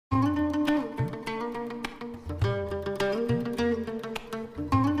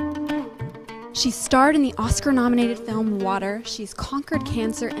She starred in the Oscar-nominated film Water. She's conquered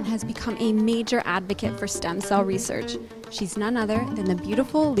cancer and has become a major advocate for stem cell research. She's none other than the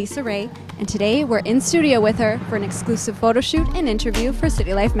beautiful Lisa Ray, and today we're in studio with her for an exclusive photo shoot and interview for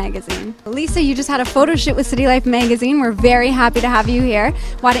City Life magazine. Lisa, you just had a photo shoot with City Life magazine. We're very happy to have you here.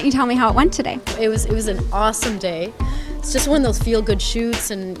 Why don't you tell me how it went today? It was an awesome day. It's just one of those feel-good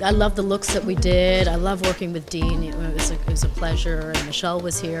shoots, and I love the looks that we did. I love working with Dean. It was a pleasure, and Michelle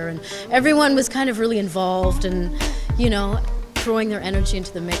was here, and everyone was kind of really involved and, you know, throwing their energy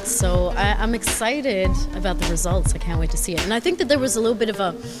into the mix. So I'm excited about the results. I can't wait to see it. And I think that there was a little bit of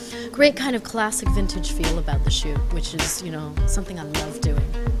a great kind of classic vintage feel about the shoot, which is, you know, something I love doing.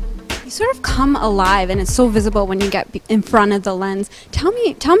 You sort of come alive, and it's so visible when you get in front of the lens. Tell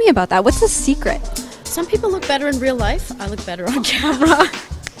me about that. What's the secret? Some people look better in real life. I look better on camera.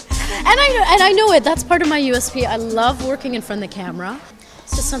 And I know it. That's part of my USP. I love working in front of the camera.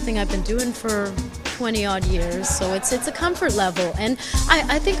 It's just something I've been doing for 20 odd years, so it's a comfort level, and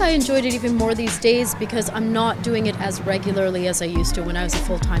I think I enjoyed it even more these days because I'm not doing it as regularly as I used to. When I was a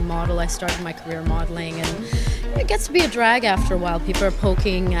full-time model, I started my career modeling, and it gets to be a drag after a while. People are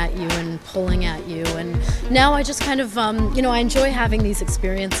poking at you and pulling at you, and now I just kind of, you know, I enjoy having these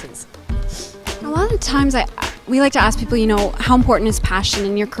experiences. A lot of times we like to ask people, you know, how important is passion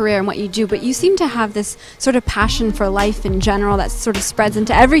in your career and what you do, but you seem to have this sort of passion for life in general that sort of spreads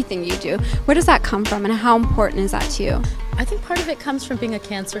into everything you do. Where does that come from, and how important is that to you? I think part of it comes from being a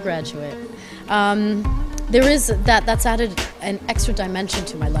cancer graduate. There is that's added an extra dimension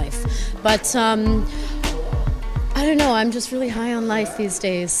to my life, but I don't know, I'm just really high on life these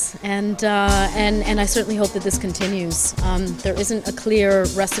days, and I certainly hope that this continues. There isn't a clear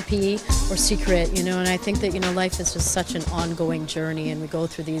recipe or secret, you know, and I think that, you know, life is just such an ongoing journey, and we go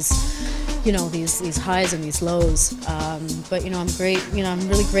through these, you know, these highs and these lows. But, you know, I'm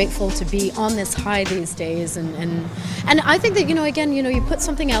really grateful to be on this high these days, and I think that, you know, again, you know, you put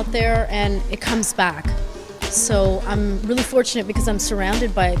something out there and it comes back. So I'm really fortunate because I'm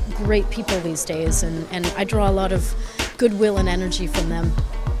surrounded by great people these days, and I draw a lot of goodwill and energy from them.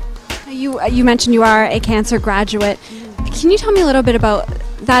 You mentioned you are a cancer graduate. Can you tell me a little bit about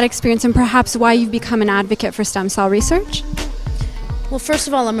that experience and perhaps why you've become an advocate for stem cell research? Well, first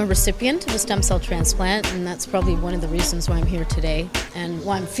of all, I'm a recipient of a stem cell transplant, and that's probably one of the reasons why I'm here today and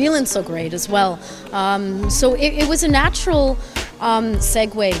why I'm feeling so great as well. So it was a natural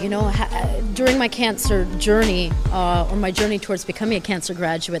segue, you know. During my cancer journey, or my journey towards becoming a cancer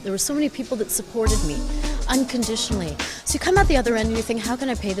graduate, there were so many people that supported me unconditionally. So you come out the other end and you think, how can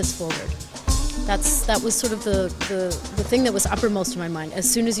I pay this forward? That was sort of the thing that was uppermost in my mind. As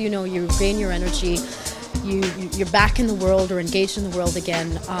soon as, you know, you regain your energy, you're back in the world or engaged in the world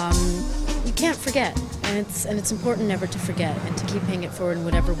again, you can't forget, and it's important never to forget and to keep paying it forward in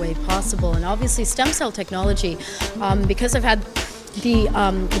whatever way possible. And obviously stem cell technology, because I've had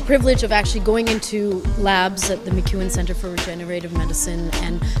the privilege of actually going into labs at the McEwen Center for Regenerative Medicine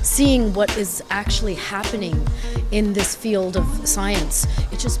and seeing what is actually happening in this field of science,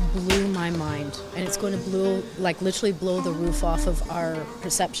 it just blew my mind, and it's going to literally blow the roof off of our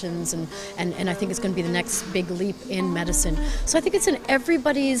perceptions, and I think it's going to be the next big leap in medicine. So I think it's in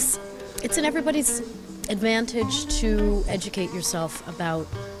everybody's advantage to educate yourself about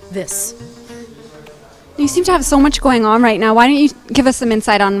this. You seem to have so much going on right now. Why don't you give us some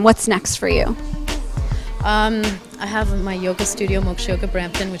insight on what's next for you? I have my yoga studio, Moksha Yoga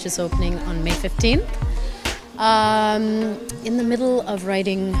Brampton, which is opening on May 15th. In the middle of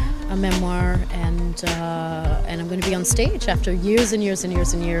writing a memoir, and I'm going to be on stage after years and years and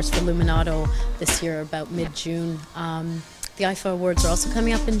years and years for Luminato this year, about mid-June. The IFA Awards are also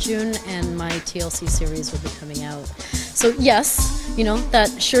coming up in June, and my TLC series will be coming out. So yes, you know, that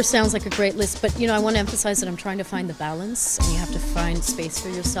sure sounds like a great list, but, you know, I want to emphasize that I'm trying to find the balance, and you have to find space for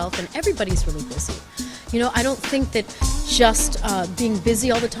yourself, and everybody's really busy. You know, I don't think that just being busy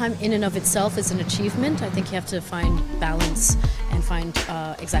all the time in and of itself is an achievement. I think you have to find balance and find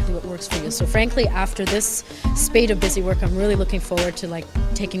exactly what works for you. So frankly, after this spate of busy work, I'm really looking forward to, like,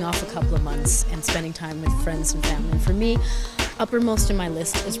 taking off a couple of months and spending time with friends and family. And for me, uppermost in my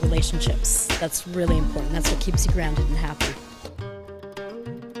list is relationships. That's really important. That's what keeps you grounded and happy.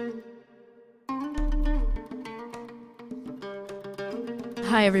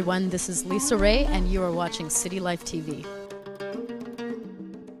 Hi everyone, this is Lisa Ray, and you are watching City Life TV.